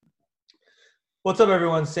What's up,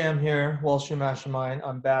 everyone? Sam here, Wall Street Mastermind.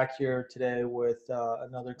 I'm back here today with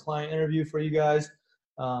another client interview for you guys.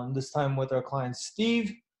 This time with our client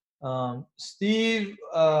Steve. Steve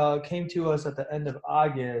came to us at the end of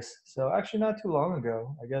August, so actually not too long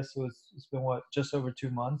ago. I guess it's been just over 2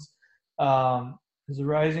 months. He's a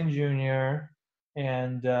rising junior,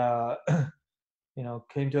 and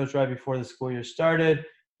came to us right before the school year started.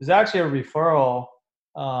 There's actually a referral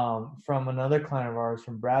from another client of ours,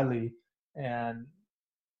 from Bradley. And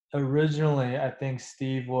originally, I think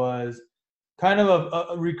Steve was kind of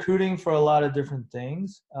a recruiting for a lot of different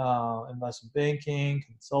things: investment banking,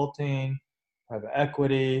 consulting, private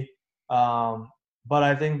equity. Um, but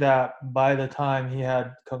I think that by the time he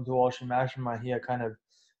had come to Wall Street Mastermind, he had kind of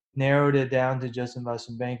narrowed it down to just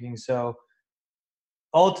investment banking. So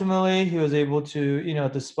ultimately, he was able to,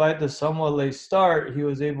 despite the somewhat late start, he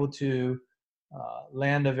was able to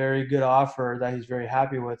land a very good offer that he's very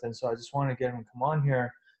happy with. And so I just wanted to get him to come on here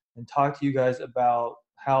and talk to you guys about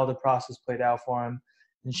how the process played out for him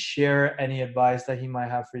and share any advice that he might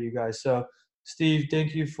have for you guys. So, Steve,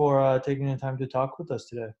 thank you for taking the time to talk with us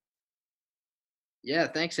today. Yeah,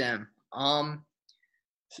 thanks, Sam.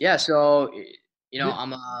 Yeah, so Yeah,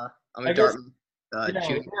 I'm a I guess, Dartmouth yeah.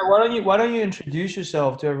 junior. Why don't you introduce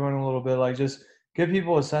yourself to everyone a little bit? Like, just give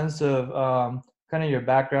people a sense of kind of your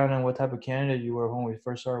background and what type of candidate you were when we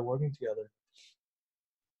first started working together.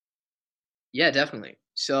 Yeah, definitely.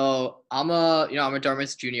 So I'm a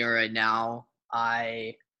Dartmouth junior right now.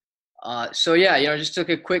 So yeah, just took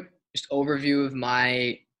a quick just overview of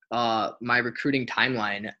my recruiting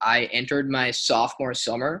timeline. I entered my sophomore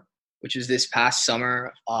summer, which is this past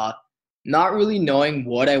summer, not really knowing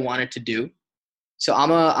what I wanted to do. So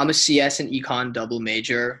I'm a CS and econ double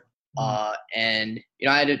major, Mm. and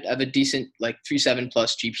I have a decent like 3.7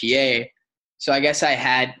 plus GPA. So I guess I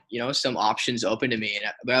had some options open to me,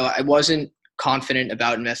 but I wasn't confident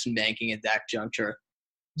about investment banking at that juncture.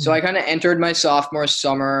 So Mhm. I kind of entered my sophomore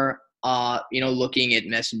summer, looking at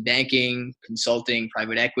investment banking, consulting,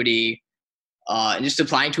 private equity, and just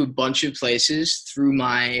applying to a bunch of places through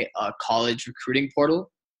my college recruiting portal.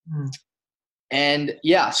 Mm. And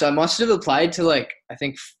yeah, so I must have applied to like, I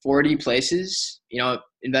think 40 places,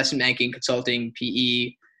 investment banking, consulting,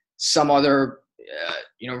 PE, some other,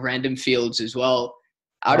 random fields as well,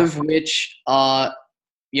 out Wow. of which, I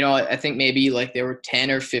think maybe like there were 10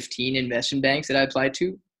 or 15 investment banks that I applied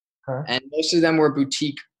to. Okay. And most of them were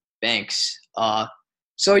boutique banks.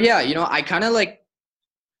 So yeah, I kind of like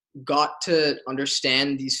got to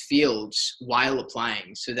understand these fields while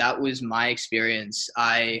applying. So that was my experience.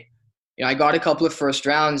 I got a couple of first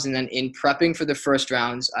rounds, and then in prepping for the first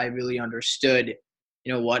rounds, I really understood,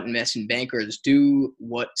 what investment bankers do,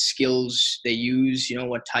 what skills they use,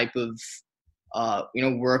 what type of,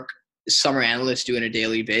 work summer analysts do on a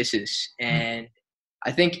daily basis. And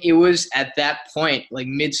I think it was at that point, like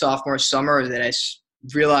mid sophomore summer, that I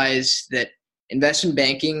realized that investment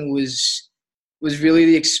banking was really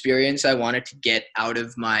the experience I wanted to get out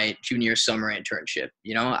of my junior summer internship.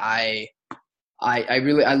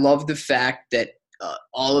 I love the fact that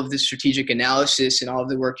all of the strategic analysis and all of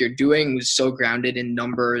the work you're doing was so grounded in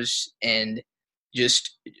numbers and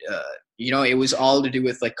just it was all to do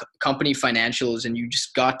with like company financials, and you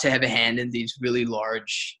just got to have a hand in these really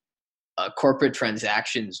large corporate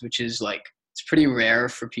transactions, which is like it's pretty rare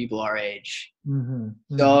for people our age. Mhm,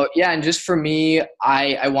 mhm. So yeah, and just for me,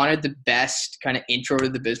 I wanted the best kind of intro to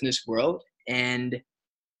the business world, and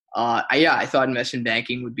I thought investment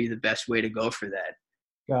banking would be the best way to go for that.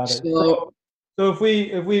 Got it. So So if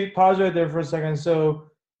we pause right there for a second,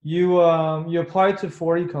 so you applied to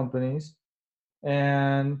 40 companies,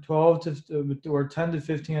 and 12 to or 10 to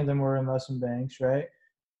 15 of them were investment banks, right?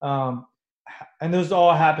 Um, and those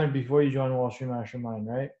all happened before you joined Wall Street Mastermind,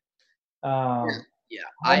 right? yeah, Um, yeah,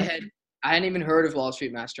 how many, I hadn't even heard of Wall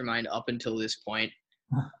Street Mastermind up until this point.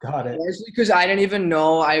 got it, Largely because I didn't even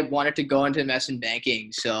know I wanted to go into investment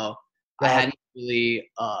banking, so I got hadn't really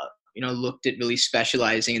looked at really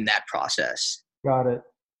specializing in that process. got it.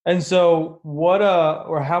 And so what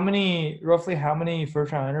or roughly how many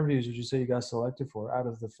first round interviews would you say you got selected for out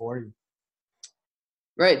of the 40?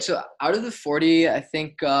 Right. So out of the 40, I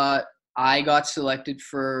think I got selected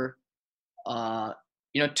for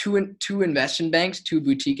two investment banks, two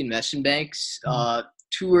boutique investment banks, Mhm.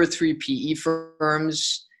 two or three PE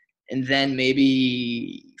firms, and then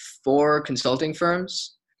maybe four consulting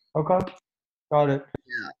firms. Okay, got it.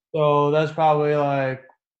 Yeah. So that's probably like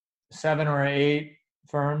 7 or 8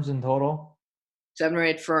 firms in total. Seven or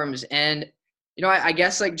eight firms. And I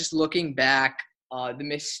guess like just looking back,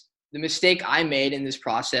 the mistake I made in this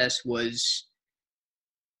process was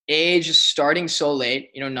just starting so late,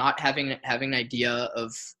 not having an idea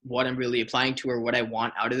of what I'm really applying to or what I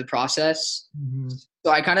want out of the process. Mm-hmm.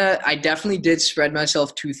 So I definitely did spread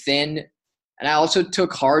myself too thin. And I also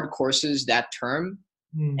took hard courses that term,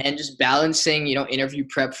 and just balancing, interview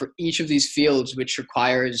prep for each of these fields, which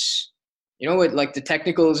requires, what, like the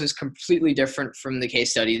technicals is completely different from the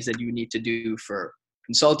case studies that you need to do for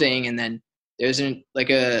consulting. And then there's a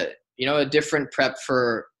different prep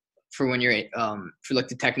for when you're, for like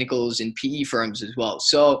the technicals in PE firms as well.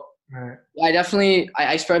 So Right. I definitely,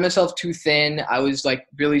 I spread myself too thin. I was like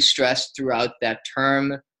really stressed throughout that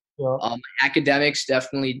term. Yeah. Academics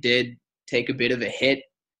definitely did take a bit of a hit.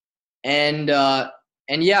 And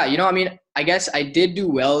yeah, I guess I did do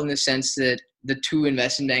well in the sense that the two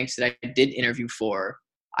investment banks that I did interview for,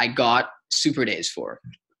 I got Superdays for.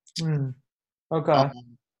 Mm. Okay. Um,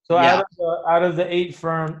 So yeah, out of the eight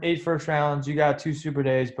first rounds, you got two super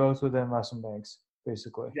days, both within investment banks,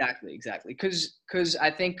 basically. exactly. Because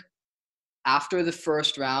I think after the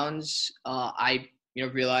first rounds, I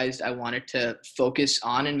realized I wanted to focus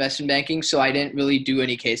on investment banking, so I didn't really do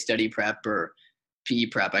any case study prep or PE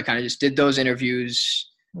prep. I kind of just did those interviews,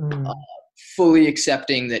 uh, Mm. fully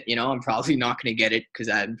accepting that I'm probably not going to get it because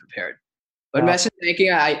I hadn't prepared. But Got investment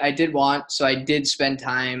banking, I did want, so I did spend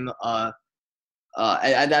time.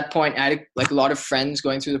 At that point, I had like a lot of friends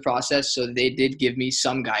going through the process, so they did give me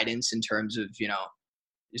some guidance in terms of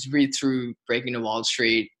just read through Breaking to Wall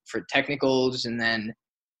Street for technicals, and then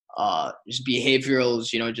just behaviorals.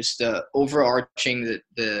 Just the overarching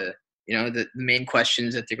the main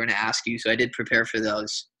questions that they're going to ask you. So I did prepare for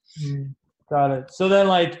those. Mm. Got it. So then,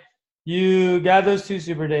 like, you got those two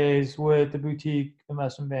super days with the boutique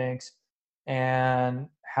investment banks, and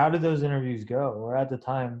how did those interviews go? Or at the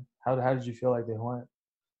time, how did you feel like they went?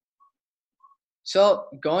 So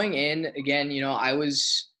going in again, I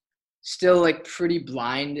was still like pretty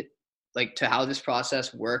blind like to how this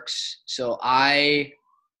process works.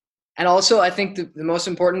 And also I think the most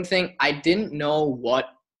important thing, I didn't know what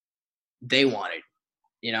they wanted,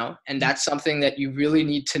 and that's something that you really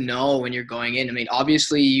need to know when you're going in. I mean,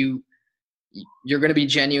 obviously you're going to be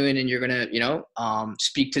genuine and you're going to,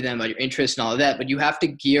 speak to them about your interests and all of that, but you have to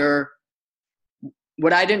gear.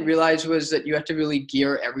 What I didn't realize was that you have to really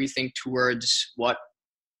gear everything towards what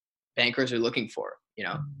bankers are looking for.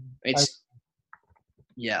 I, It's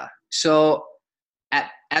yeah. So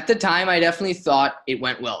at the time, I definitely thought it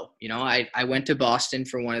went well. I went to Boston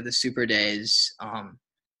for one of the super days, and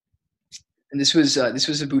this was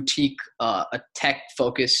a boutique, a tech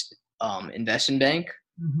focused investment bank.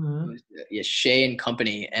 It mm-hmm. was, yeah, Shea and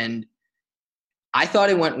Company, and I thought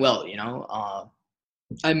it went well.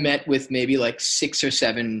 I met with maybe like 6 or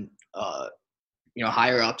 7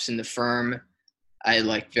 higher ups in the firm. I had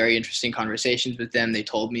like very interesting conversations with them. They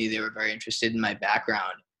told me they were very interested in my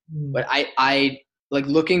background. Mm. But I like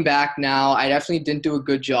looking back now, I definitely didn't do a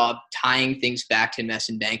good job tying things back to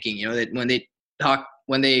investment banking. That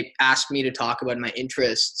when they asked me to talk about my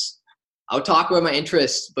interests, I would talk about my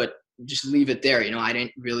interests, but just leave it there. I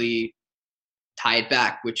didn't really tie it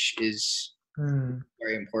back, which is Mm.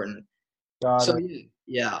 very important. Got So it.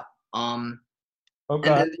 yeah. And Okay.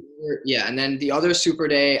 then and then the other super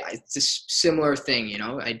day, it's a similar thing.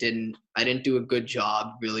 I didn't do a good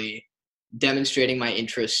job really demonstrating my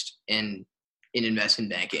interest in investment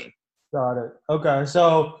banking. Got it. Okay.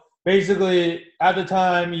 So basically, at the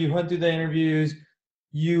time you went through the interviews,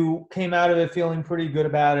 you came out of it feeling pretty good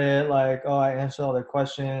about it. Like, oh, I answered all their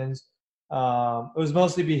questions. It was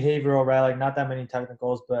mostly behavioral, right? Like, not that many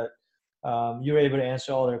technicals, but you were able to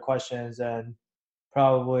answer all their questions and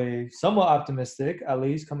probably somewhat optimistic, at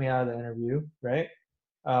least coming out of the interview, right?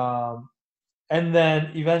 Um, and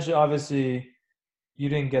then eventually, obviously, you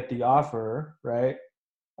didn't get the offer, right?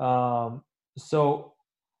 Um, so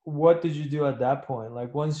what did you do at that point?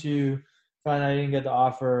 Like once you found out you didn't get the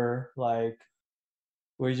offer, like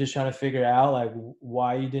were you just trying to figure out like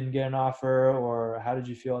why you didn't get an offer or how did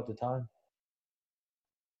you feel at the time?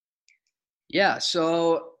 Yeah.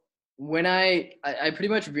 So when I pretty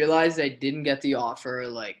much realized I didn't get the offer,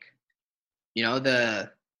 like,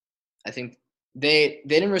 the I think they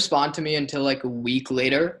didn't respond to me until like a week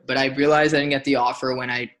later, but I realized I didn't get the offer when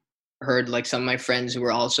I heard like some of my friends who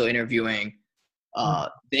were also interviewing, Mm,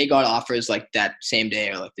 they got offers like that same day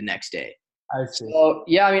or like the next day. I see. So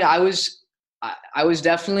yeah, I mean, I was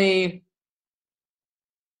definitely,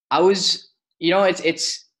 I was,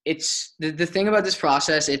 it's the thing about this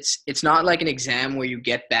process. It's not like an exam where you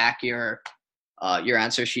get back your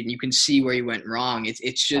answer sheet and you can see where you went wrong.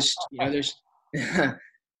 It's just, there's,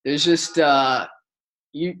 there's just,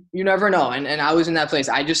 you never know. And I was in that place.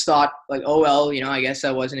 I just thought like, oh, well, I guess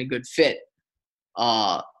I wasn't a good fit.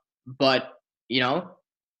 but it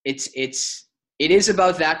is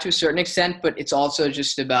about that to a certain extent, but it's also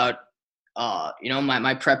just about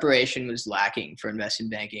my preparation was lacking for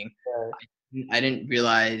investment banking. Right. I didn't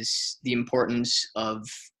realize the importance of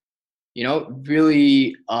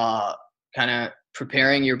really kind of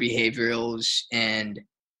preparing your behaviorals and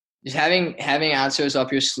just having answers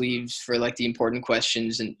up your sleeves for like the important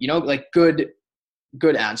questions, and like good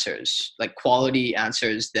answers, like quality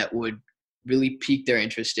answers that would really pique their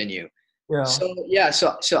interest in you. Yeah. So yeah,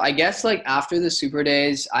 so I guess like after the Super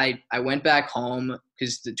Days, I went back home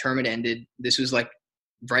because the term had ended. This was like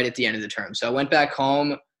right at the end of the term. So I went back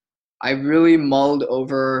home. I really mulled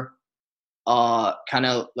over kind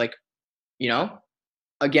of like, you know,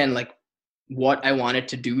 again, like what I wanted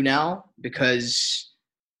to do now, because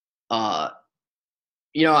uh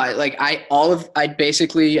I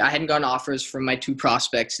hadn't gotten offers from my two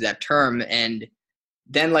prospects that term, and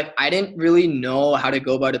then like I didn't really know how to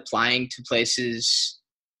go about applying to places,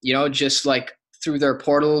 just like through their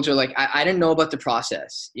portals, or like I didn't know about the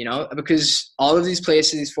process, because all of these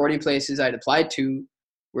places, these 40 places I'd applied to,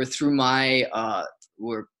 were through my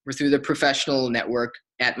were through the professional network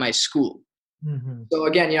at my school. Mm-hmm. So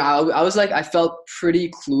again, I was like, I felt pretty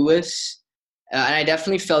clueless, and I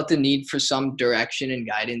definitely felt the need for some direction and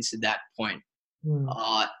guidance at that point.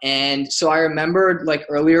 Mm. And so I remembered like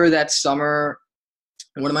earlier that summer,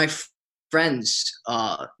 one of my friends,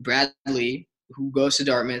 Bradley, who goes to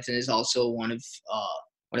Dartmouth and is also one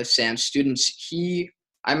of Sam's students.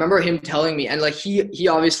 I remember him telling me, and like he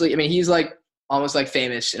obviously, I mean, he's like almost like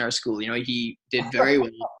famous in our school. He did very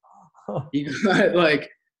well. He got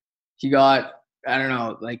he got, I don't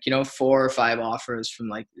know, like 4 or 5 offers from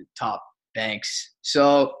like the top banks.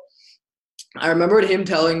 So I remembered him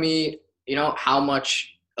telling me, how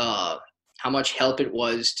much help it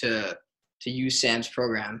was to use Sam's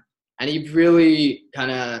program, and he really kind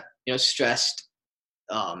of stressed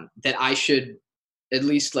that I should at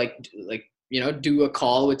least do a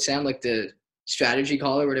call with Sam, like the strategy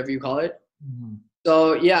call or whatever you call it. Mm-hmm.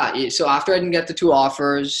 So yeah, so after I didn't get the 2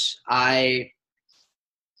 offers, I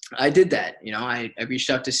did that. I reached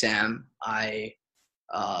out to Sam. I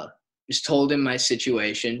just told him my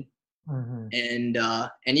situation, Mm-hmm.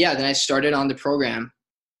 and yeah, then I started on the program.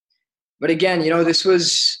 But again, this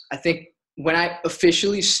was, I think, when I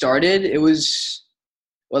officially started, it was,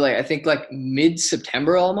 well, like I think like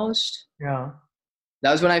mid-September almost. Yeah.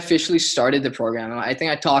 That was when I officially started the program. I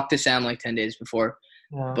think I talked to Sam like 10 days before,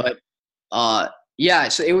 Yeah. but uh, yeah,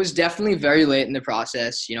 so it was definitely very late in the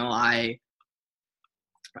process. I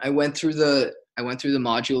went through the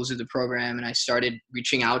modules of the program, and I started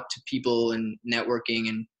reaching out to people and networking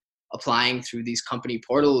and applying through these company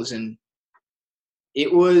portals, and it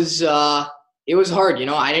was hard.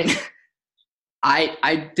 I didn't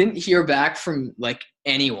I didn't hear back from like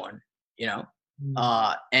anyone,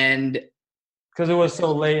 and Because it was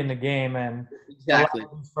so late in the game, and a lot exactly.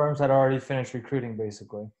 of these firms had already finished recruiting,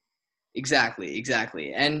 basically.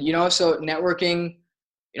 Exactly. And, so networking,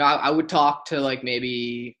 I would talk to like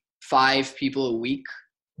maybe 5 people a week.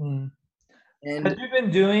 Mm. Had And you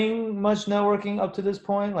been doing much networking up to this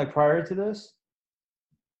point, like prior to this?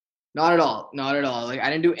 not at all. Not at all. Like I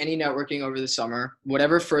didn't do any networking over the summer.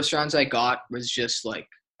 Whatever first rounds I got was just like,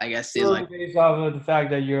 I guess they Purely like, based off of the fact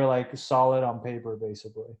that you're like solid on paper,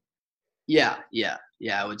 basically. yeah,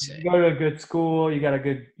 I would say. You go to a good school, you got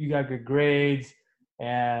good grades,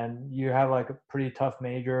 and you have like pretty tough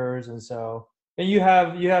majors, and so and you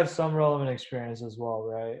have some relevant experience as well,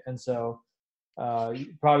 right? And so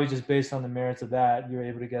probably just based on the merits of that, you're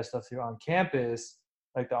able to get stuff through on campus,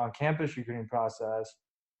 like the on campus recruiting process.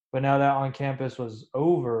 But now that on campus was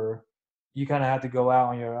over, you kind of had to go out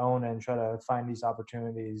on your own and try to find these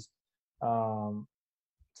opportunities um,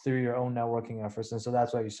 through your own networking efforts, and so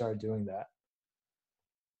that's why you started doing that.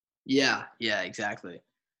 Yeah, exactly.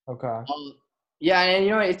 Okay. Yeah, and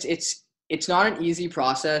it's not an easy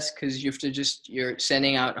process, because you're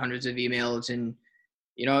sending out hundreds of emails, and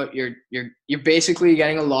you're basically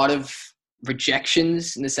getting a lot of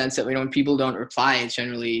rejections, in the sense that when people don't reply, it's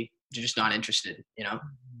generally they're just not interested.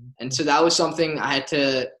 And so that was something I had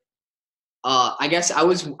to. I guess I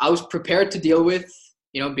was prepared to deal with,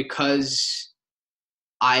 because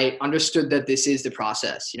I understood that this is the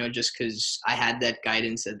process, just because I had that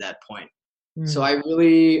guidance at that point. So Mm. I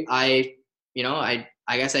really, I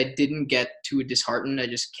guess I didn't get too disheartened. I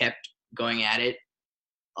just kept going at it.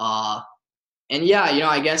 And yeah,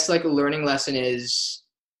 I guess like a learning lesson is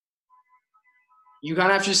you kind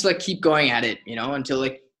of have to just like keep going at it, until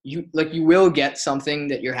you will get something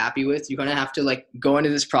that you're happy with. You're gonna have to like go into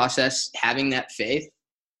this process having that faith.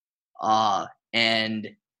 And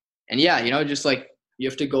yeah, just like You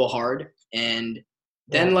have to go hard. And Yeah.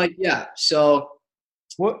 then like, yeah. So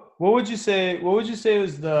What would you say? What would you say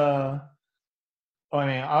was the? Oh, I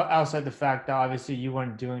mean, outside the fact that obviously you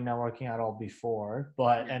weren't doing networking at all before,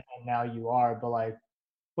 but and now you are. But like,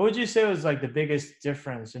 what would you say was like the biggest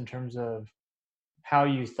difference in terms of how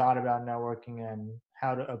you thought about networking and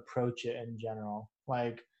how to approach it in general?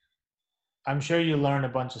 Like, I'm sure you learned a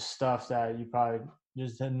bunch of stuff that you probably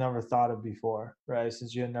just had never thought of before, right?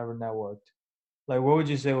 Since you had never networked. Like, what would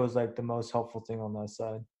you say was like the most helpful thing on that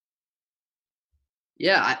side?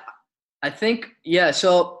 yeah, I think, yeah.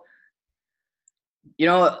 So,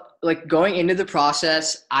 like going into the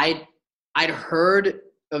process, I'd heard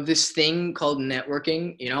of this thing called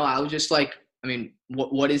networking. I was just like, I mean,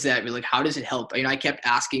 what is that? Like, how does it help? I kept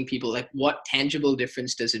asking people like, what tangible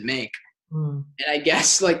difference does it make? Hmm. And I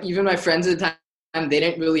guess like even my friends at the time, they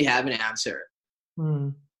didn't really have an answer, Hmm.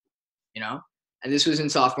 you know? And this was in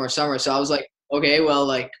sophomore summer. So I was like, okay, well,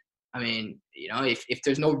 like, I mean, if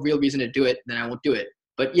there's no real reason to do it, then I won't do it.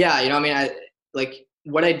 But yeah, I mean, I like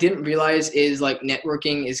what I didn't realize is like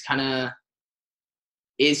networking is kind of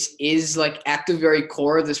is like at the very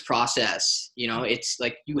core of this process. It's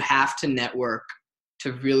like you have to network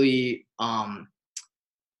to really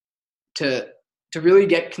to to really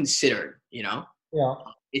get considered. Yeah.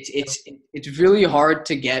 It's really hard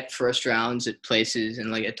to get first rounds at places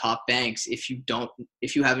and like at top banks if you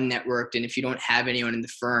haven't networked and if you don't have anyone in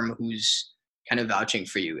the firm who's kind of vouching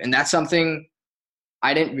for you. And that's something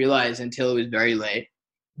I didn't realize until it was very late.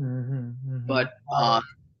 Mm-hmm, mm-hmm. But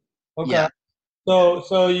Okay. yeah.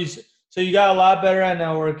 So you got a lot better at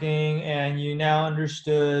networking, and you now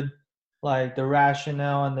understood like the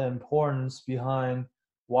rationale and the importance behind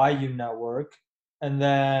why you network, and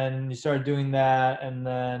then you started doing that, and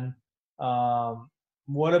then um,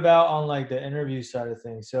 what about on like the interview side of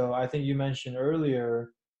things? So I think you mentioned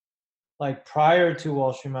earlier, like prior to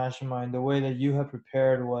Wall Street Mastermind, the way that you have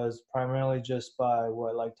prepared was primarily just by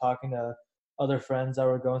what, like talking to other friends that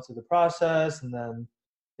were going through the process, and then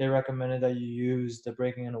they recommended that you use the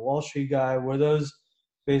Breaking into Wall Street guide. Were those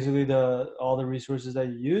basically the all the resources that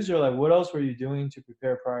you used, or like what else were you doing to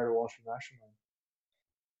prepare prior to Wall Street Mastermind?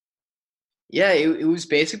 Yeah, it was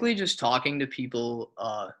basically just talking to people,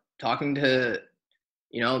 talking to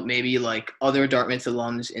maybe like other Dartmouth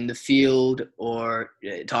alums in the field, or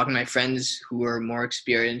talking to my friends who were more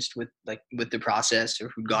experienced with the process or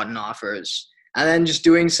who'd gotten offers, and then just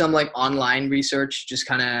doing some like online research, just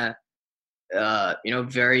kind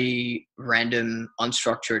of very random,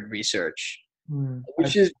 unstructured research, I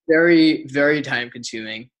which is very, very time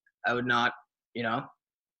consuming. I would not, you know,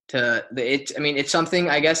 I mean, it's something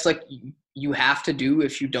I guess like you have to do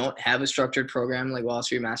if you don't have a structured program like Wall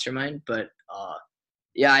Street Mastermind. But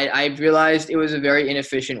yeah, I realized it was a very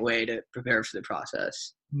inefficient way to prepare for the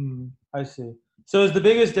process. I see. So is the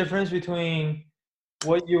biggest difference between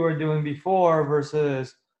what you were doing before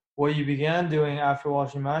versus what you began doing after Wall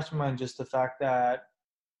Street Mastermind just the fact that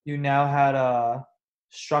you now had a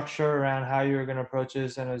structure around how you were going to approach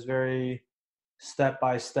this, and it was very step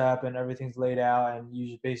by step and everything's laid out, and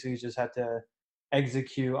you basically just had to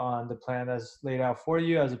execute on the plan that's laid out for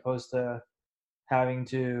you, as opposed to having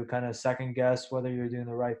to kind of second guess whether you're doing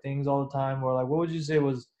the right things all the time? Or like what would you say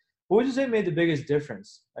made the biggest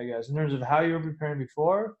difference, I guess, in terms of how you were preparing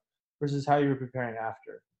before versus how you were preparing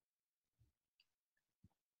after?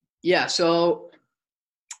 Yeah, so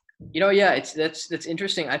yeah, that's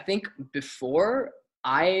interesting. I think before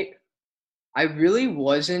I I really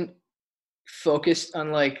wasn't focused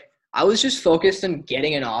on like I was just focused on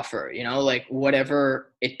getting an offer, like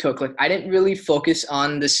whatever it took. Like I didn't really focus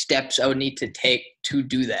on the steps I would need to take to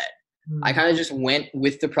do that. I Hmm. kind of just went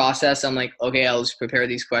with the process. I'm like, okay, I'll just prepare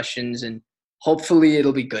these questions and hopefully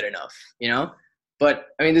it'll be good enough. But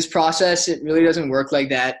I mean, this process, it really doesn't work like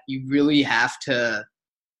that. You really have to,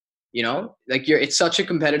 like it's such a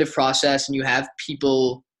competitive process and you have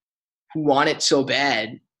people who want it so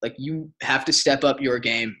bad. Like you have to step up your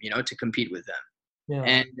game, to compete with them.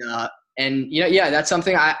 Yeah. And yeah, that's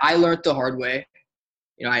something I learned the hard way.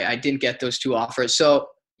 I didn't get those two offers. So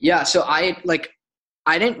yeah, so I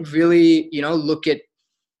didn't really, look at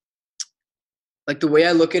like the way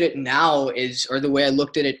I look at it now is, or the way I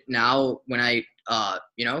looked at it now when I,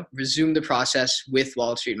 resumed the process with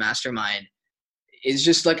Wall Street Mastermind is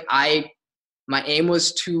just like my aim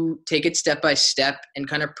was to take it step by step and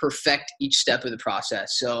kind of perfect each step of the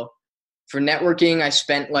process. So for networking, I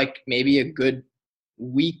spent like maybe a good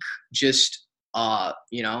week just, um,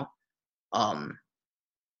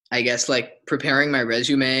 I guess like preparing my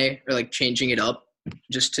resume or like changing it up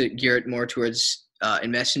just to gear it more towards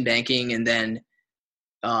investment banking, and then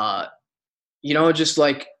just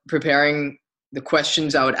like preparing the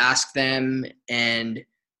questions I would ask them, and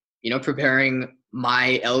preparing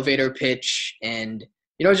my elevator pitch, and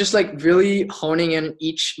just like really honing in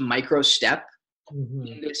each micro step Mm-hmm.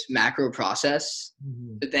 in this macro process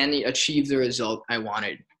Mm-hmm. to then achieve the result I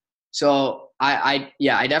wanted. So I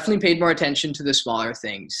definitely paid more attention to the smaller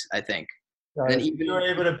things, I think. And Got then it. So you were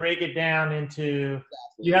even able to break it down into,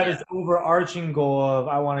 you had yeah, this overarching goal of,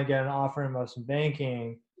 I want to get an offer in investment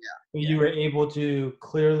banking, but yeah, you were able to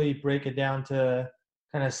clearly break it down to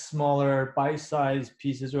kind of smaller bite-sized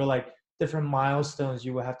pieces, or like different milestones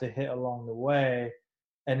you will have to hit along the way.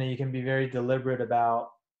 And then you can be very deliberate about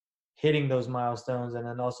hitting those milestones and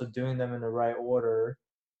then also doing them in the right order,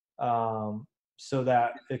 um, so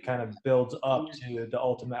that it kind of builds up to the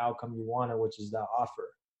ultimate outcome you wanted, which is that offer.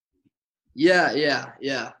 yeah.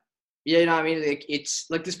 I mean, like, it's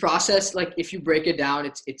like this process. Like, if you break it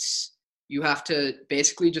down, it's you have to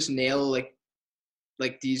basically just nail like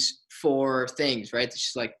these four things, right? It's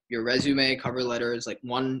just like your resume, cover letter is like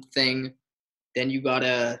one thing. Then you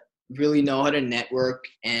gotta really know how to network,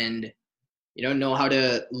 and know how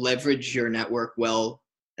to leverage your network well.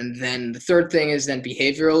 And then the third thing is then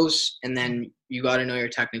behaviorals, and then you gotta know your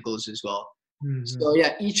technicals as well. Mm-hmm. So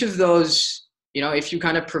yeah, each of those, if you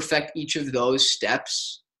kind of perfect each of those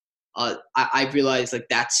steps, I realized like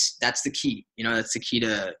that's the key. That's the key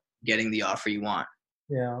to getting the offer you want.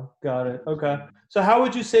 Yeah, got it. Okay. So how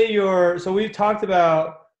would you say so we've talked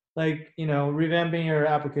about, like, revamping your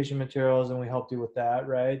application materials, and we helped you with that,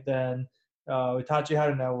 right? Then we taught you how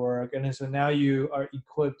to network. And then so now you are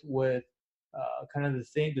equipped with kind of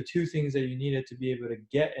the two things that you needed to be able to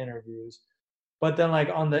get interviews. But then, like,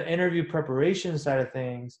 on the interview preparation side of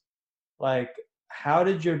things, like, how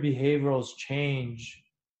did your behaviorals change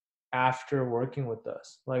after working with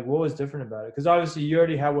us? Like, what was different about it? Because obviously you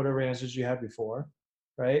already had whatever answers you had before,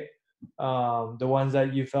 right? The ones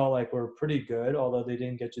that you felt like were pretty good, although they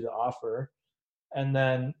didn't get you the offer. And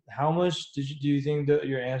then how much do you think that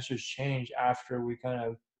your answers changed after we kind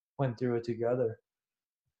of went through it together?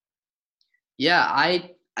 Yeah,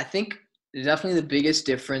 I think definitely the biggest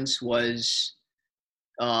difference was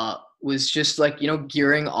just like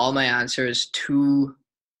gearing all my answers to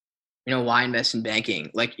why invest in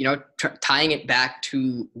banking, like tying it back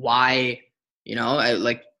to why I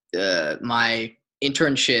like my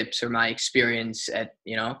internships or my experience at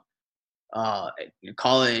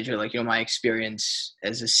college, or like my experience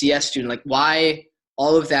as a CS student, like why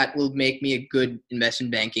all of that will make me a good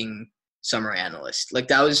investment banking summer analyst.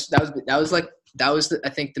 Like I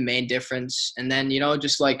think the main difference. And then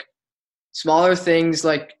just like smaller things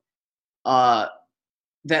like uh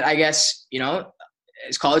that I guess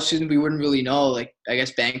as college students we wouldn't really know. Like, I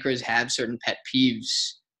guess bankers have certain pet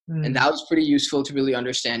peeves, and Mm, that was pretty useful to really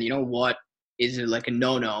understand what is it like a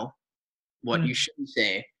no, what mm, you shouldn't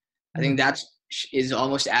say. I mm. think that is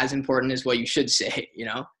almost as important as what you should say,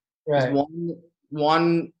 because Right.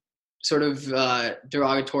 one sort of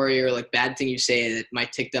derogatory or like bad thing you say that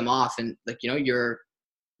might tick them off, and like you're,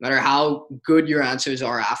 no matter how good your answers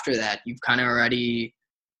are after that, you've kind of already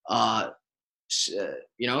uh,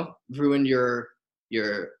 ruined your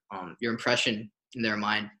impression in their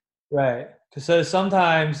mind. Right. Because so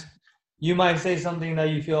sometimes you might say something that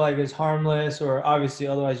you feel like is harmless, or obviously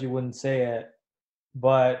otherwise you wouldn't say it,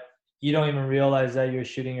 but you don't even realize that you're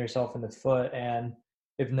shooting yourself in the foot. And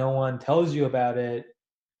if no one tells you about it,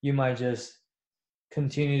 you might just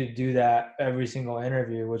continue to do that every single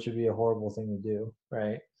interview, which would be a horrible thing to do.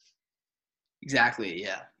 Right. Exactly.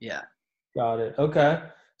 Yeah. Got it. Okay.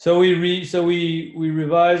 So we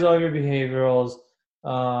revised all your behaviorals.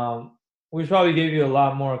 Um, we probably gave you a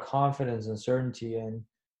lot more confidence and certainty, and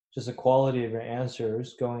just the quality of your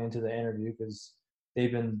answers going into the interview, because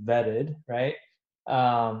they've been vetted, right?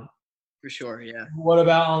 Um, For sure. Yeah. what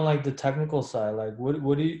about on, like, the technical side? Like,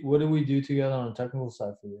 what do we do together on the technical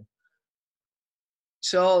side for you?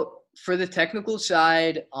 So for the technical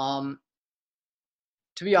side,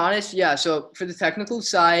 to be honest, yeah. So for the technical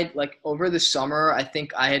side, like over the summer, I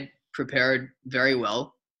think I had prepared very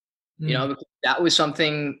well. Mm, Because that was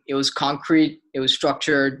something. It was concrete. It was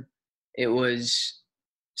structured. It was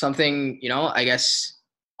something. I guess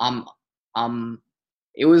um um,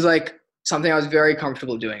 it was like something I was very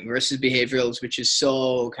comfortable doing versus behaviorals, which is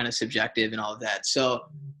so kind of subjective and all of that. So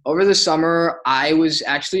over the summer, I was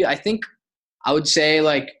actually, I think I would say,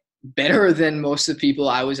 like, better than most of the people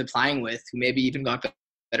I was applying with, who maybe even got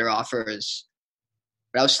better offers,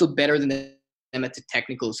 but I was still better than them at the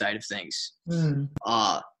technical side of things. mm,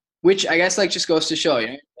 Uh, which I guess like just goes to show,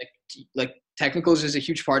 like technicals is a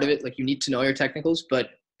huge part of it. Like, you need to know your technicals, but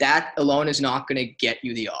that alone is not going to get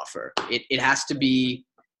you the offer. It has to be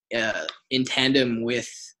in tandem with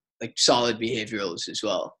like solid behaviorals as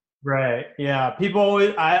well. Right. Yeah. People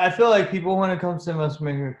always, I feel like people, when it comes to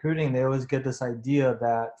investment recruiting, they always get this idea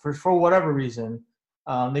that for whatever reason,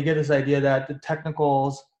 they get this idea that the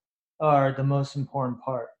technicals are the most important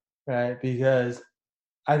part, right? Because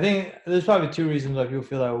I think there's probably two reasons why people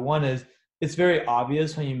feel that. One is it's very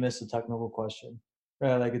obvious when you miss a technical question,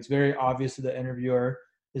 right? Like it's very obvious to the interviewer,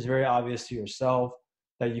 it's very obvious to yourself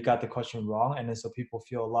that you got the question wrong. And then so people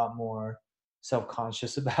feel a lot more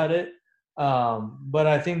self-conscious about it. But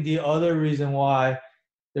I think the other reason why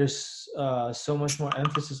there's so much more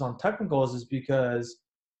emphasis on technicals is because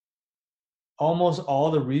almost all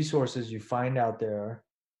the resources you find out there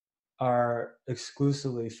are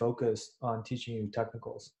exclusively focused on teaching you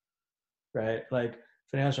technicals, right? Like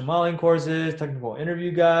financial modeling courses, technical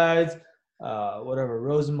interview guides, whatever,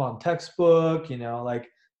 Rosenbaum textbook, like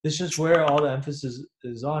this is just where all the emphasis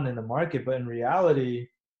is on in the market. But in reality,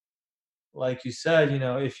 like you said,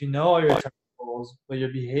 if you know all your technicals, but your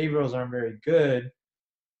behaviorals aren't very good,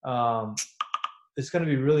 um, it's going to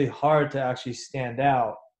be really hard to actually stand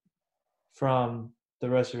out from the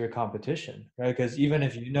rest of your competition, right? Because even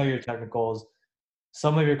if you know your technicals,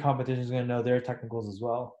 some of your competition is going to know their technicals as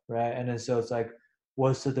well, right? And then so it's like,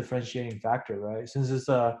 what's the differentiating factor, right? Since it's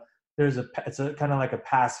a kind of like a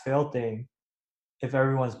pass fail thing. If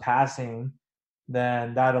everyone's passing,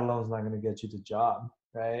 then that alone is not going to get you the job,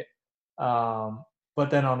 right? But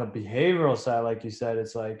then on the behavioral side, like you said,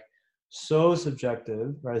 it's like so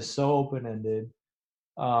subjective, right? So open ended.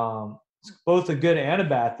 It's both a good and a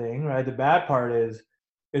bad thing, right? The bad part is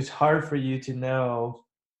it's hard for you to know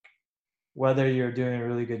whether you're doing a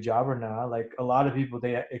really good job or not. Like a lot of people,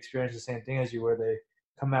 they experience the same thing as you, where they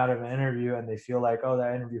come out of an interview and they feel like, oh,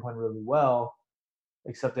 that interview went really well,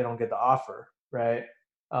 except they don't get the offer, right?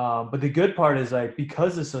 But the good part is like,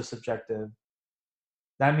 because it's so subjective,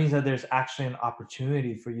 that means that there's actually an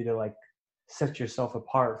opportunity for you to like set yourself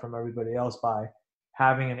apart from everybody else by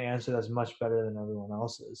having an answer that's much better than everyone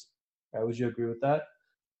else's. Right? Would you agree with that?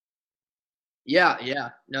 Yeah,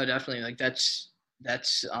 no, definitely. Like that's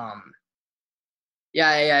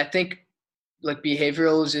yeah. I think like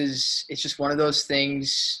behaviorals it's just one of those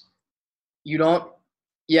things you don't.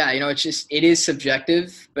 Yeah, it is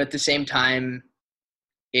subjective, but at the same time,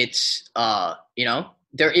 it's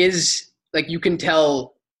there is like you can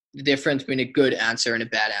tell the difference between a good answer and a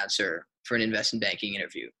bad answer for an investment banking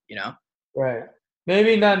interview. Right.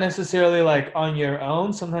 Maybe not necessarily like on your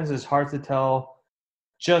own. Sometimes it's hard to tell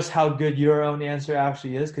just how good your own answer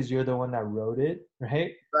actually is because you're the one that wrote it,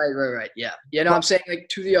 right? Right. Yeah. No, I'm saying like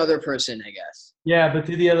to the other person, I guess. Yeah, but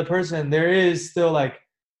to the other person, there is still like,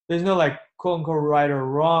 there's no like quote unquote right or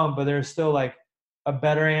wrong, but there's still like a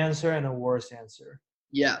better answer and a worse answer.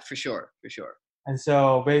 Yeah, for sure. And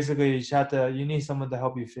so basically, you need someone to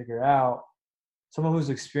help you figure out, someone who's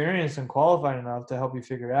experienced and qualified enough to help you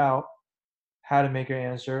figure out how to make your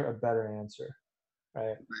answer a better answer,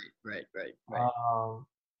 right? Right.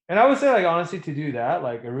 And I would say, like, honestly, to do that,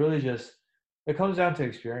 like, it comes down to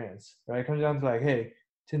experience, right? It comes down to like, hey,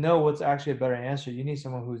 to know what's actually a better answer, you need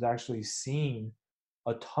someone who's actually seen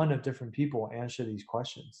a ton of different people answer these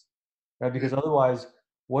questions, right? Because otherwise,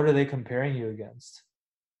 what are they comparing you against,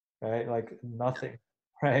 right? Like nothing,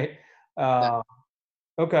 right? That, Um,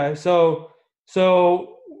 okay, so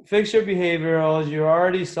fix your behaviorals. You're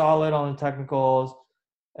already solid on the technicals,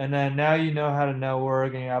 and then now you know how to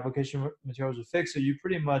network, and your application materials are fixed. So you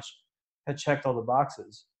pretty much had checked all the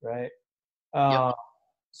boxes, right? yep. Uh,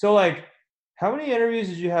 so like, how many interviews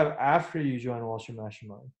did you have after you joined Wall Street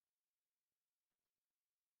Mastermind?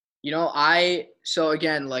 So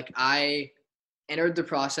again, like I entered the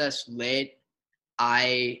process late.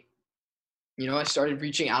 I I started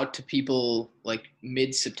reaching out to people like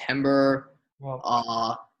mid-September. Well,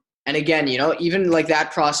 Uh, and again, even like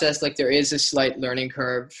that process, like there is a slight learning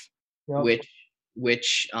curve, yep.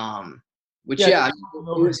 which Yeah, it yeah, doesn't happen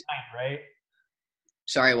overnight, right?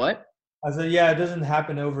 sorry, what? I said, yeah, it doesn't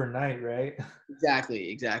happen overnight, right?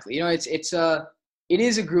 Exactly. It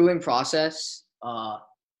is a grueling process.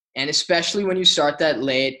 And especially when you start that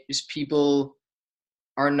late, just people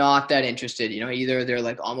are not that interested. Either they're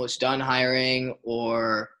like almost done hiring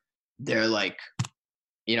or they're like,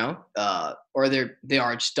 or they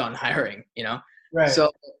are just done hiring, Right.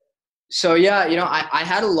 So, yeah, I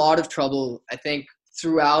had a lot of trouble, I think,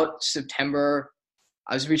 throughout September.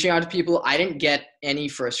 I was reaching out to people. I didn't get any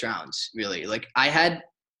first rounds really. Like I had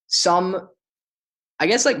some, I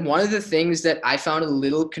guess like one of the things that I found a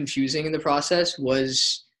little confusing in the process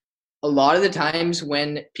was a lot of the times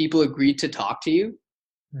when people agreed to talk to you,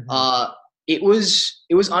 Mm-hmm. uh, it was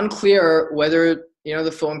unclear whether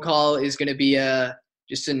the phone call is going to be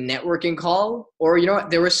just a networking call, or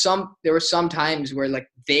there were some times where like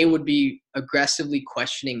they would be aggressively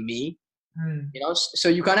questioning me, Mm. so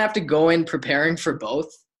you kind of have to go in preparing for both.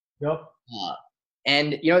 Yep. uh,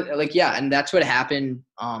 and like, yeah, and that's what happened.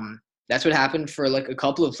 That's what happened for like a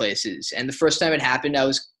couple of places, and the first time it happened I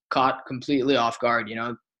was caught completely off guard.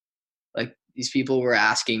 Like these people were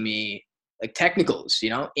asking me like technicals,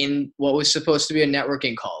 in what was supposed to be a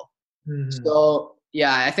networking call. Hmm. So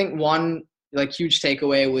yeah, I think one like huge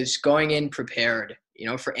takeaway was going in prepared,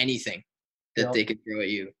 for anything that Yep. they could throw at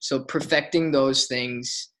you. So perfecting those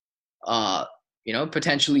things,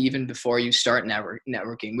 potentially even before you start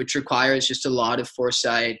networking, which requires just a lot of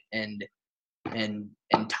foresight and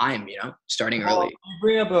time, starting Well, early. you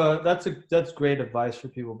bring up that's great advice for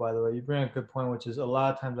people, by the way. You bring up a good point, which is a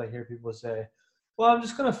lot of times I hear people say, "Well, I'm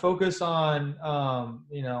just going to focus on,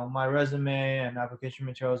 my resume and application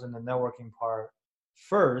materials and the networking part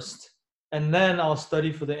first, and then I'll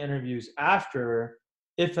study for the interviews after,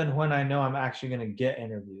 if and when I know I'm actually going to get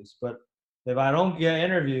interviews. But if I don't get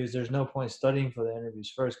interviews, there's no point studying for the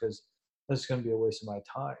interviews first because that's going to be a waste of my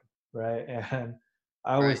time, right?" And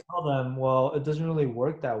I Right. always tell them, well, it doesn't really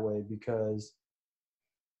work that way because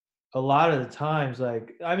a lot of the times,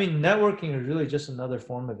 like, I mean, networking is really just another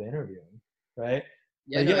form of interviewing, right?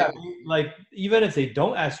 Yeah, Like, no, I yeah, agree. like, even if they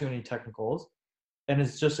don't ask you any technicals and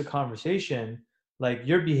it's just a conversation, like,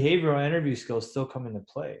 your behavioral interview skills still come into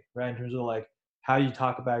play, right? In terms of like how you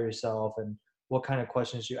talk about yourself and what kind of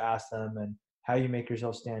questions you ask them and how you make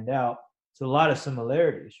yourself stand out. It's a lot of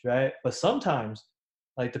similarities, right? But sometimes,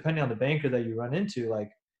 like, depending on the banker that you run into,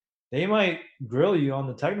 like, they might grill you on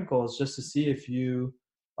the technicals just to see if you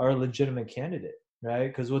are a legitimate candidate, right?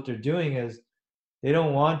 Because what they're doing is they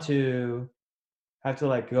don't want to have to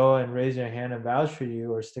like go and raise their hand and vouch for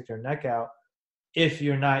you or stick their neck out if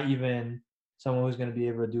you're not even someone who's going to be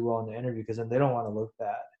able to do well in the interview, because then they don't want to look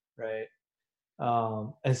bad, right?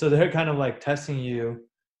 And so they're kind of like testing you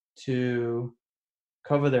to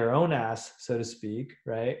cover their own ass, so to speak,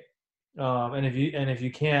 right? And if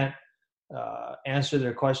you can't answer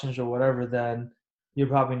their questions or whatever, then you're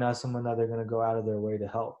probably not someone that they're going to go out of their way to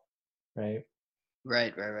help, right?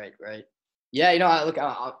 Right, right, right, right.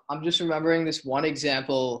 Yeah, I'm just remembering this one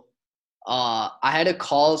example. I had a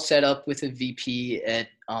call set up with a VP at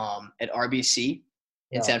RBC in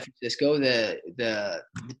Yeah. San Francisco, the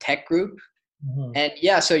tech group. Hmm. And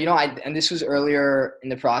yeah, so and this was earlier in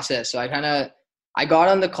the process. So I got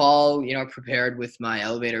on the call, prepared with my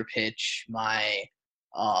elevator pitch, my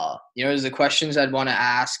there's the questions I'd want to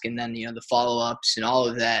ask, and then the follow ups and all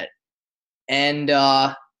of that. And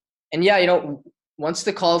yeah, once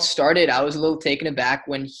the call started, I was a little taken aback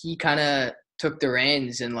when he kind of took the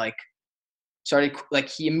reins and like started like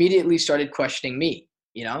he immediately started questioning me,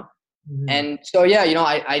 Hmm. and so yeah,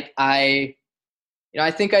 I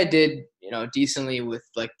think I did, decently with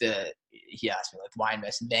like he asked me like why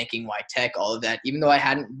invest in banking, why tech, all of that, even though I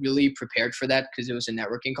hadn't really prepared for that because it was a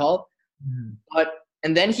networking call. Hmm. But,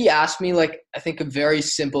 and then he asked me like, I think a very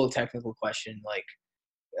simple technical question, like,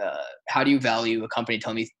 how do you value a company?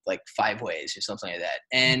 Tell me like 5 ways or something like that.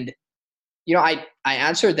 And, I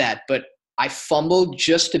answered that, but I fumbled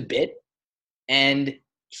just a bit. And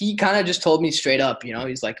he kind of just told me straight up,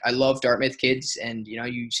 he's like, I love Dartmouth kids and,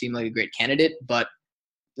 you seem like a great candidate, but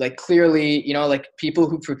like clearly, like people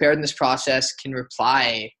who prepared in this process can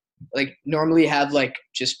reply, like normally have like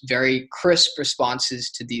just very crisp responses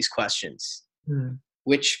to these questions, Hmm.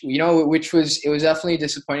 which was definitely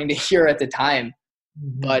disappointing to hear at the time.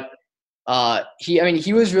 Hmm. But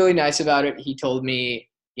he was really nice about it. He told me,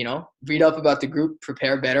 read up about the group,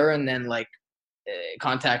 prepare better, and then like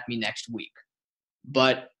contact me next week.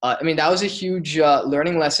 But that was a huge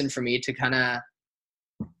learning lesson for me to kind of,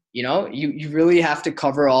 you really have to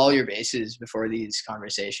cover all your bases before these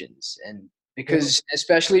conversations. And Yep. because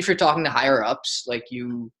especially if you're talking to higher ups, like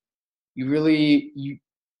you really,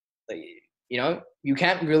 like, you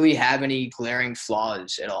can't really have any glaring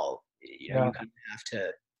flaws at all. Yeah. You kind of have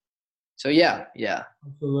to. So yeah, yeah.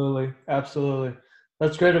 Absolutely. Absolutely.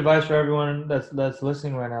 That's great advice for everyone that's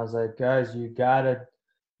listening right now. It's like, guys, you gotta,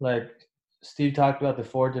 like, Steve talked about the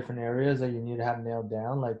four different areas that you need to have nailed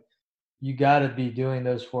down. Like, you gotta be doing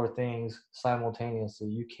those four things simultaneously.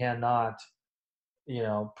 You cannot,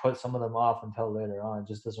 put some of them off until later on. It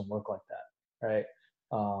just doesn't work like that, right?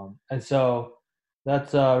 And so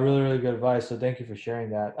that's really, really good advice. So thank you for sharing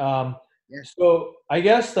that. Yeah. So I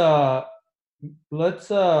guess let's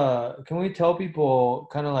can we tell people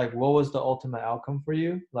kind of like what was the ultimate outcome for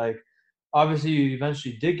you? Like, obviously you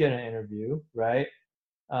eventually did get an interview, right?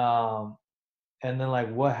 Um, and then like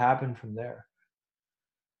what happened from there?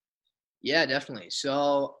 Yeah, definitely.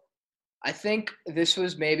 So I think this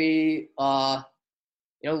was maybe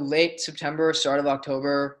late September, start of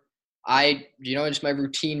October. Just my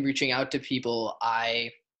routine reaching out to people.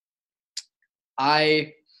 I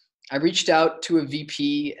I reached out to a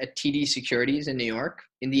VP at TD Securities in New York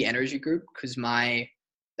in the energy group because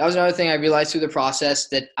that was another thing I realized through the process,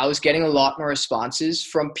 that I was getting a lot more responses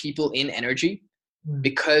from people in energy Mm.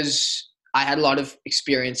 because I had a lot of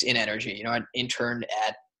experience in energy. I'd interned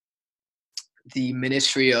at the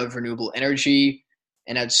Ministry of Renewable Energy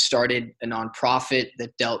and had started a nonprofit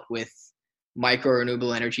that dealt with micro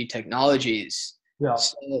renewable energy technologies. Yeah.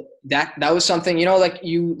 So that was something,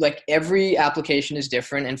 like every application is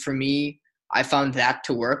different. And for me, I found that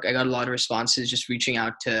to work. I got a lot of responses just reaching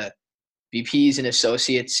out to VPs and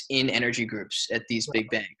associates in energy groups at these big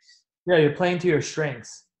banks. Yeah, you're playing to your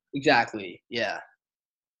strengths. Exactly. Yeah.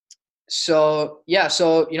 So yeah.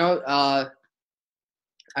 So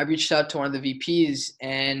I reached out to one of the VPs,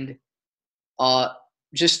 and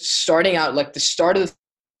just starting out, like the start of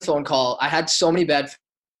the phone call, I had so many bad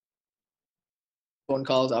phone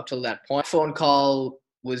calls up till that point. Phone call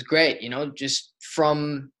was great, just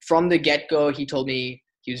from the get go. He told me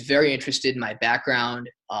he was very interested in my background.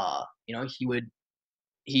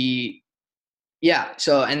 He yeah.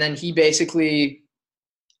 So and then he basically,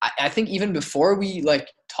 I think even before we like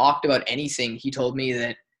talked about anything, he told me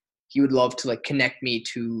that he would love to like connect me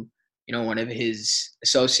to one of his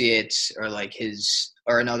associates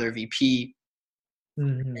or another VP.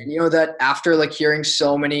 Mm-hmm. And that after like hearing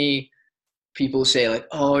so many people say like,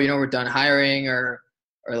 oh, we're done hiring, or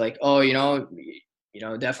like, oh,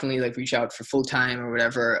 definitely like reach out for full time or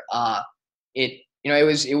whatever. It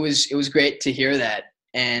was great to hear that.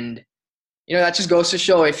 And that just goes to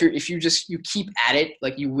show, if you keep at it,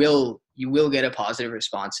 like you will get a positive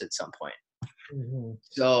response at some point. Mm-hmm.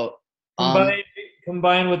 So Combined,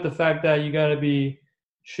 combined with the fact that you got to be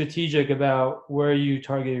strategic about where you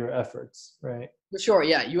target your efforts, right? for sure,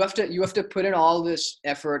 yeah, you have to put in all this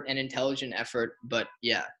effort and intelligent effort, but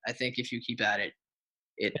yeah, I think if you keep at it,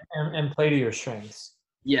 it And play to your strengths.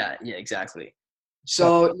 yeah, exactly. Got-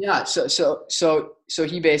 So yeah, so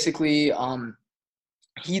he basically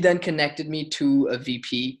he then connected me to a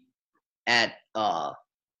VP at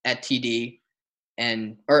TD,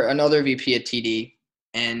 or another VP at TD,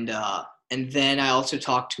 and then I also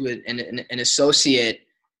talked to an associate,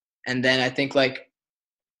 and then I think like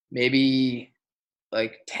maybe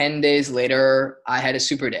like 10 days later I had a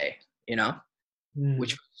super day, Mm.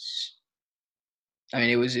 which was, I mean,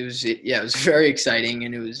 it was very exciting,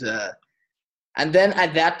 and it was and then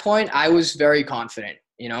at that point I was very confident.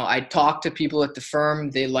 I talked to people at the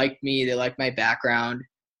firm, they liked me, they liked my background.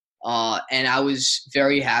 And I was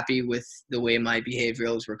very happy with the way my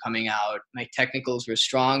behaviorals were coming out. My technicals were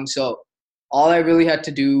strong. So all I really had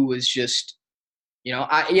to do was just,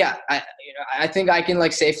 I think I can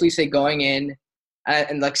like safely say going in,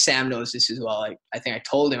 and like Sam knows this as well. Like I think I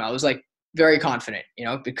told him I was like very confident,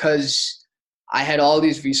 because I had all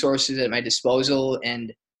these resources at my disposal,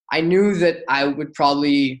 and I knew that I would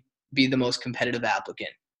probably be the most competitive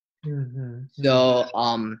applicant. Mm-hmm. So,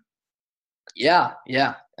 yeah,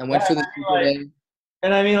 I went for the super Like, day.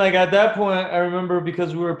 and I mean, like at that point, I remember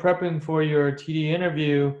because we were prepping for your TD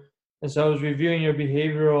interview, and so I was reviewing your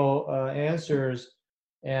behavioral answers,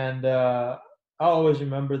 and I always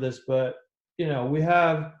remember this. But we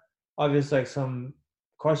have obviously like some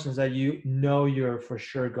questions that you're for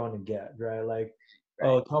sure going to get, right? Like, Right.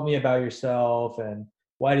 oh, tell me about yourself, and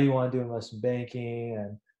why do you want to do investment banking,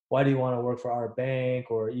 and why do you want to work for our bank,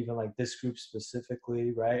 or even like this group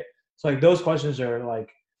specifically, right? So like those questions are like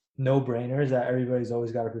no-brainers that everybody's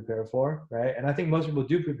always got to prepare for, right? And I think most people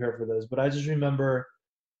do prepare for those, but I just remember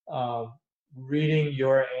um, reading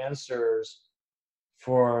your answers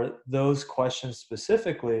for those questions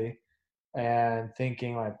specifically and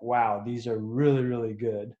thinking like, wow, these are really, really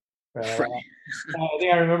good, right? Right. I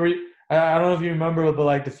think I remember, I don't know if you remember, but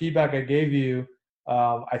like the feedback I gave you,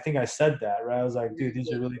 I think I said that, right? I was like, dude,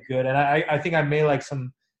 these are really good. And I think I made like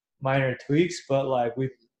some minor tweaks, but like for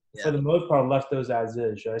Yeah. the most part, left those as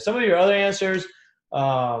is, right? Some of your other answers,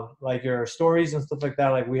 like your stories and stuff like that,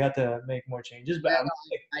 like we had to make more changes, but Yeah, at no,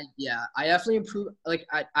 least, like, I definitely improved. Like,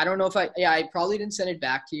 I don't know if I probably didn't send it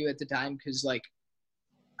back to you at the time because like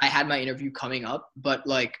I had my interview coming up, but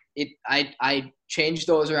like I changed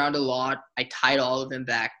those around a lot. I tied all of them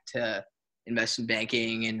back to investment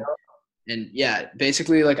banking, and yeah,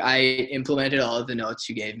 basically like I implemented all of the notes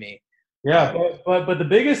you gave me. yeah, Um, but the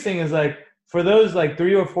biggest thing is like for those like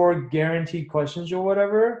 3 or 4 guaranteed questions or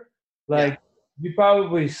whatever, yeah, like you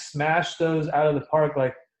probably smash those out of the park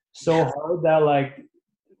like so yeah, hard that like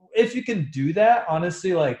if you can do that,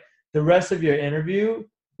 honestly, like the rest of your interview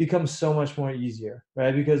becomes so much more easier,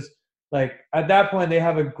 right? Because like at that point they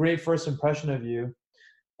have a great first impression of you,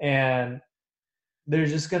 and they're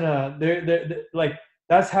just gonna they're like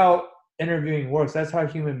that's how interviewing works. That's how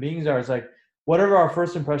human beings are. It's like whatever our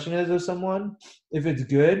first impression is of someone, if it's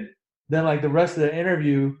good, then like the rest of the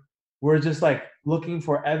interview, we're just like looking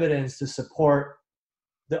for evidence to support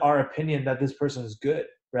our opinion that this person is good,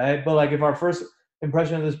 right? But like if our first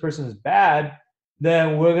impression of this person is bad,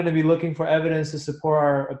 then we're going to be looking for evidence to support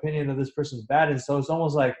our opinion that this person is bad. And so it's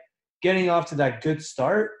almost like getting off to that good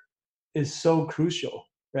start is so crucial,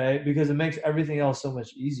 right? Because it makes everything else so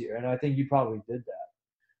much easier. And I think you probably did that.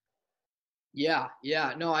 Yeah,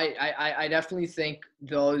 yeah. No, I definitely think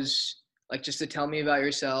those, like, just to tell me about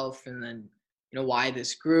yourself, and then, why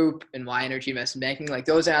this group and why energy investment banking, like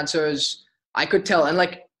those answers I could tell. And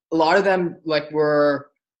like a lot of them like were,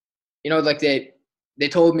 like they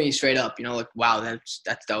told me straight up, like, wow, that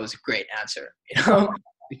was a great answer. Like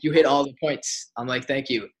you hit all the points. I'm like, thank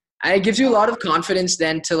you. And it gives you a lot of confidence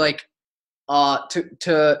then to like,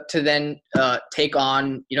 to then take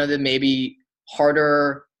on, the maybe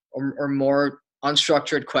harder or more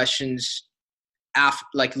unstructured questions after,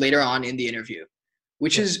 like later on in the interview,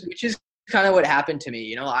 which is kind of what happened to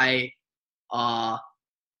me.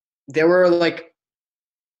 There were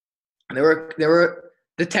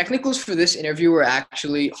the technicals for this interview were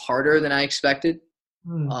actually harder than I expected.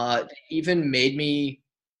 Even made me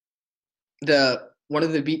one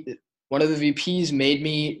of the VPs made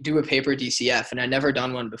me do a paper DCF, and I'd never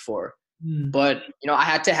done one before. But I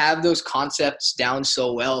had to have those concepts down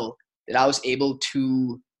so well that I was able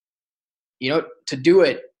to to do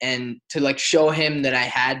it, and to like show him that I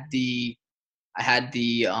had the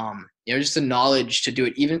just the knowledge to do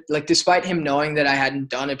it, even like despite him knowing that I hadn't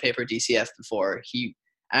done a paper DCF before.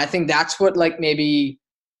 And I think that's what like maybe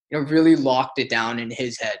really locked it down in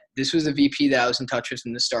his head. This was the VP that I was in touch with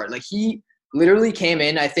from the start. Like he literally came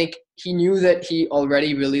in, I think he knew that he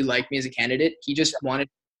already really liked me as a candidate. He just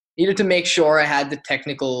needed to make sure I had the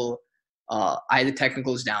technicals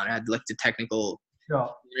down. I had like the technical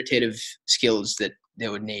quantitative skills that they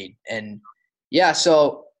would need. And yeah,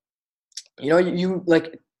 so you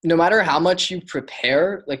like, no matter how much you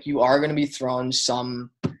prepare, like you are going to be thrown some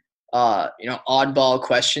oddball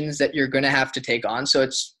questions that you're going to have to take on. So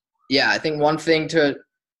I think one thing to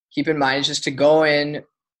keep in mind is just to go in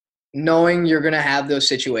knowing you're going to have those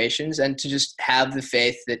situations, and to just have the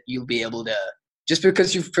faith that you'll be able to, just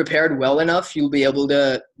because you've prepared well enough, you'll be able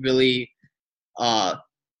to really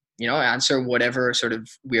answer whatever sort of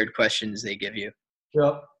weird questions they give you.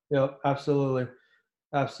 Yep, absolutely.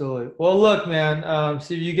 Well, look, man,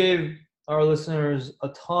 so you gave our listeners a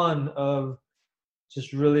ton of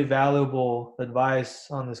just really valuable advice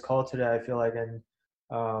on this call today, I feel like. And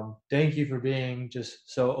thank you for being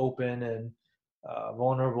just so open and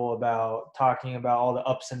vulnerable about talking about all the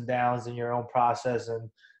ups and downs in your own process, and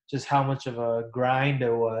just how much of a grind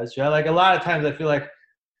it was. Right? Like a lot of times I feel like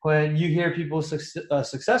when you hear people's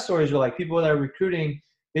success stories, or like people that are recruiting,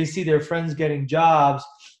 they see their friends getting jobs,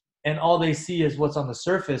 and all they see is what's on the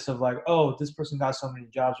surface of like, oh, this person got so many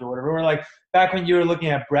jobs or whatever. Or like back when you were looking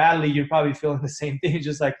at Bradley, you're probably feeling the same thing.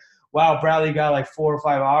 Just like, wow, Bradley got like 4 or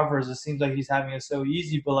 5 offers. It seems like he's having it so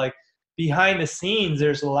easy. But like behind the scenes,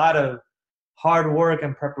 there's a lot of hard work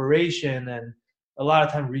and preparation, and a lot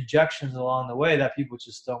of time rejections along the way that people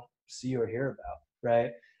just don't see or hear about,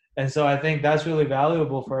 right? And so I think that's really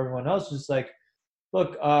valuable for everyone else. Just like,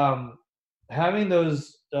 look, having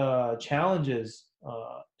those challenges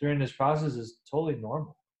during this process is totally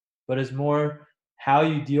normal, but it's more how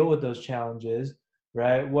you deal with those challenges,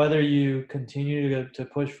 right? Whether you continue to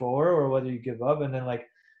push forward or whether you give up. And then like,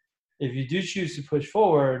 if you do choose to push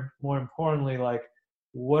forward, more importantly, like,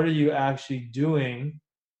 what are you actually doing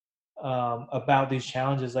about these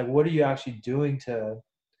challenges? Like, what are you actually doing to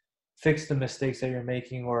fix the mistakes that you're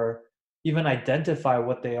making, or even identify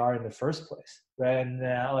what they are in the first place, right? And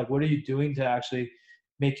like, what are you doing to actually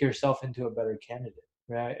make yourself into a better candidate,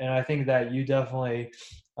 right? And I think that you definitely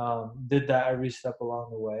did that every step along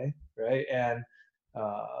the way, right? And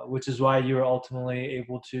which is why you were ultimately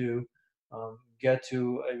able to get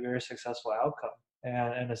to a very successful outcome,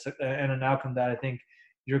 and an outcome that I think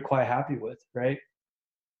you're quite happy with, right?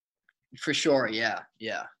 For sure. Yeah.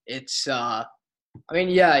 It's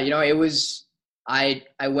it was, I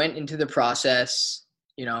went into the process,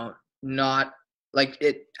 not like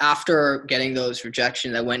it, after getting those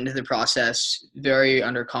rejections, I went into the process very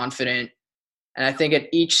underconfident. And I think at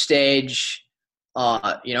each stage,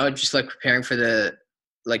 just like preparing for the,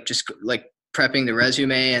 like, just like prepping the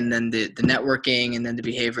resume, and then the networking, and then the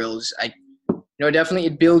behaviorals, definitely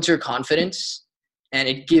it builds your confidence, and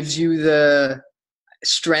it gives you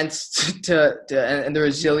strength and the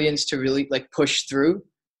resilience to really like push through,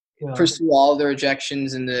 Yeah. pursue all the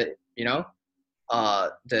rejections and the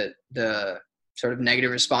the sort of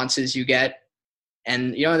negative responses you get,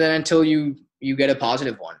 and then until you get a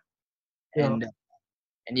positive one. Yeah.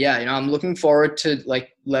 And yeah, I'm looking forward to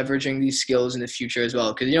like leveraging these skills in the future as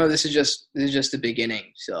well, because this is just the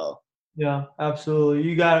beginning. So Yeah, absolutely.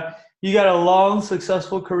 You got a long,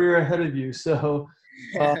 successful career ahead of you. So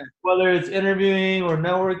whether it's interviewing or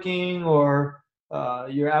networking or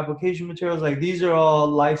your application materials, like these are all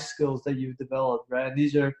life skills that you've developed, right? And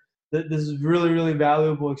this is really, really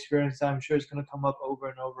valuable experience. I'm sure it's going to come up over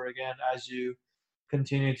and over again as you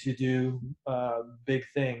continue to do big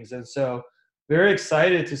things. And so, very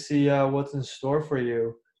excited to see what's in store for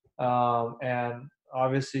you. And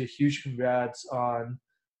obviously, huge congrats on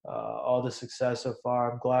all the success so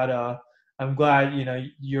far. I'm glad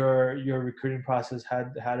your recruiting process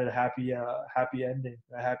had a happy ending,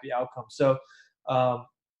 a happy outcome. So, um,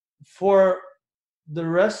 for the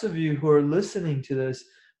rest of you who are listening to this,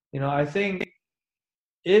 I think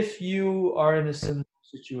if you are in a similar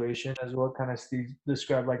situation as what kind of Steve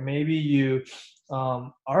described, like maybe you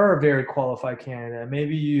are a very qualified candidate,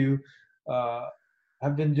 maybe you uh,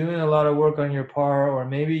 have been doing a lot of work on your part, or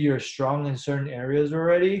maybe you're strong in certain areas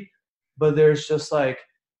already, but there's just like,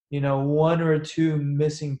 one or two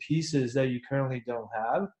missing pieces that you currently don't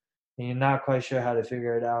have, and you're not quite sure how to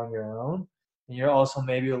figure it out on your own. And you're also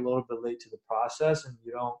maybe a little bit late to the process, and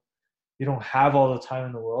you don't have all the time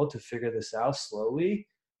in the world to figure this out slowly.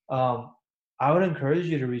 um, I would encourage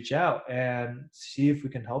you to reach out and see if we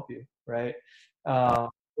can help you, right? uh,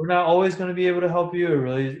 we're not always going to be able to help you. It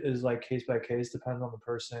really is like case by case, depends on the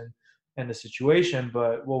person and the situation.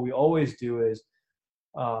 But what we always do is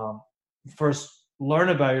um, first learn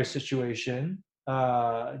about your situation,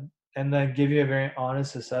 and then give you a very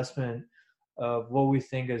honest assessment of what we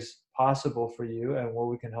think is possible for you and what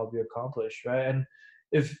we can help you accomplish, right? And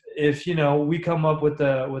if we come up with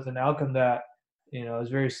an outcome that is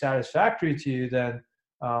very satisfactory to you, then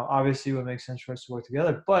obviously it would make sense for us to work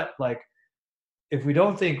together. But like, if we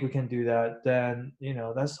don't think we can do that, then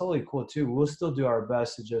that's totally cool too. We'll still do our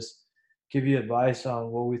best to just give you advice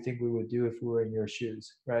on what we think we would do if we were in your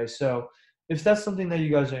shoes, right? So if that's something that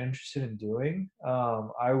you guys are interested in doing,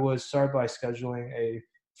 I would start by scheduling a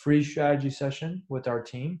free strategy session with our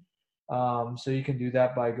team. So you can do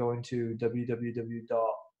that by going to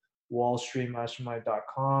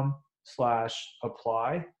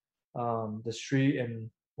www.wallstreetmastermind.com/apply. The street in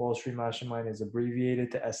Wall Street Mastermind is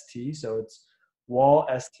abbreviated to ST, so it's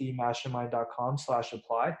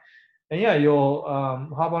wallstmastermind.com/apply. And yeah, you'll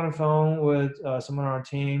hop on a phone with someone on our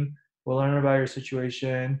team. We'll learn about your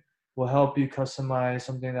situation. We'll help you customize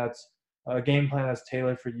something that's a game plan that's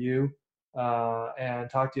tailored for you, and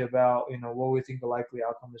talk to you about what we think the likely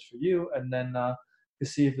outcome is for you, and then to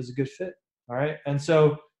see if it's a good fit. All right. And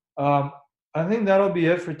so um, I think that'll be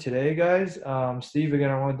it for today, guys. Steve, again,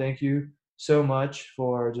 I want to thank you so much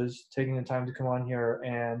for just taking the time to come on here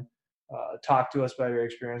and talk to us about your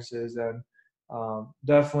experiences. And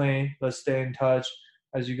definitely let's stay in touch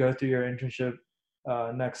as you go through your internship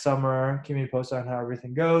next summer. Keep me posted on how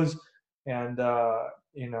everything goes. And,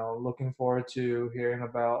 looking forward to hearing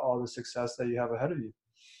about all the success that you have ahead of you.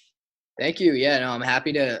 thank you. Yeah, no, I'm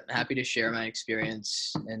happy to share my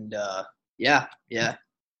experience, and yeah,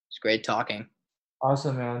 it's great talking.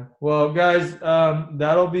 Awesome, man. Well, guys,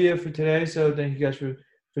 that'll be it for today. So thank you guys for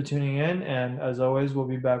tuning in. And as always, we'll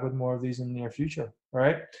be back with more of these in the near future. All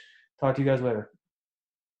right. Talk to you guys later.